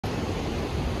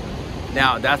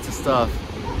Now that's the stuff.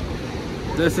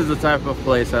 This is the type of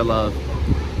place I love.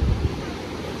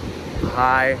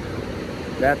 High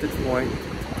vantage point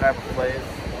type of place.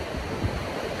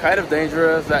 Kind of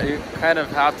dangerous that you kind of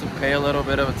have to pay a little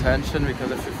bit of attention,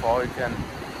 because if you fall you can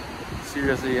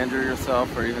seriously injure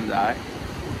yourself or even die.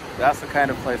 That's the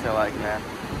kind of place I like, man.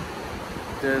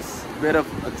 This bit of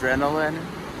adrenaline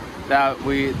that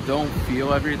we don't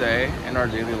feel every day in our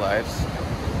daily lives.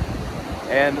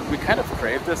 And we kind of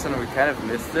crave this and we kind of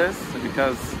miss this,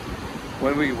 because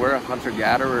when we were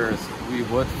hunter-gatherers, we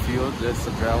would feel this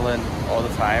adrenaline all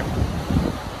the time.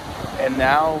 And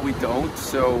now we don't,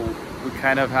 so we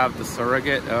kind of have the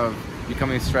surrogate of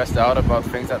becoming stressed out about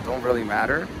things that don't really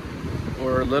matter.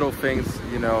 Or little things,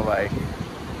 you know, like,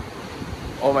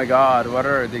 oh my God, what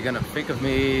are they gonna think of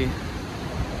me?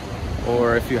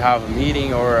 Or if you have a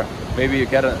meeting, or maybe you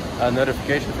get a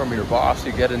notification from your boss,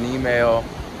 you get an email,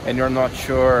 and you're not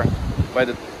sure by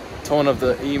the tone of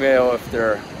the email if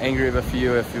they're angry with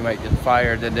you, if you might get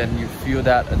fired, and then you feel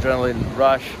that adrenaline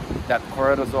rush, that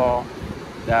cortisol,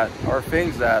 that are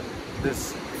things that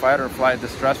this fight or flight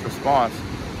distress response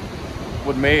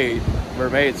were made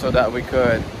so that we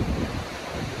could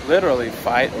literally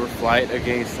fight or flight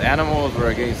against animals or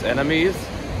against enemies.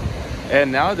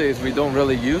 And nowadays we don't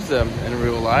really use them in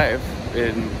real life,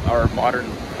 in our modern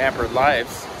pampered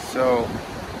lives, so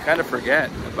kind of forget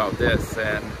about this,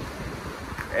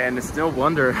 and it's no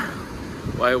wonder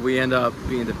why we end up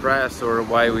being depressed, or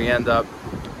why we end up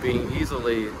being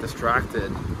easily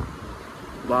distracted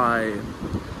by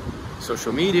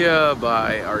social media,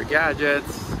 by our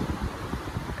gadgets.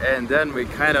 And then we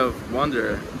kind of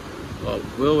wonder, well,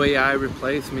 will AI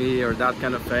replace me, or that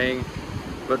kind of thing.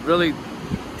 But really,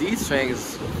 these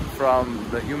things from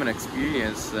the human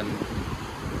experience and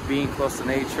being close to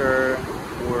nature,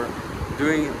 or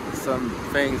doing some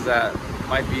things that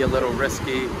might be a little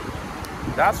risky,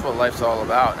 that's what life's all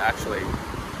about, actually.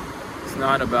 It's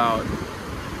not about,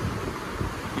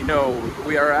 you know,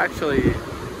 we are actually,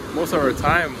 most of our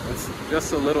time, it's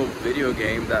just a little video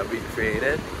game that we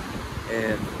created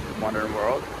in the modern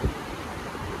world.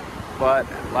 But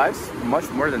life's much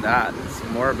more than that. It's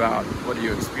more about what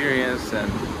you experience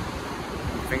and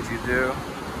things you do.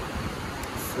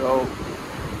 So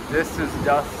this is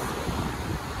just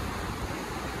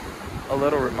a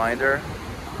little reminder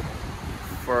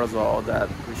for us all that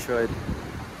we should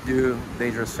do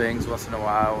dangerous things once in a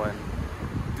while, and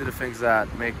do the things that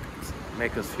make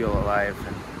us feel alive,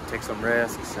 and take some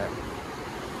risks. And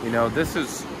you know, this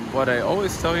is what I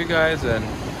always tell you guys, and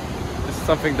this is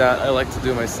something that I like to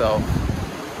do myself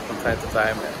from time to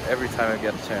time, every time I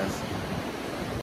get a chance.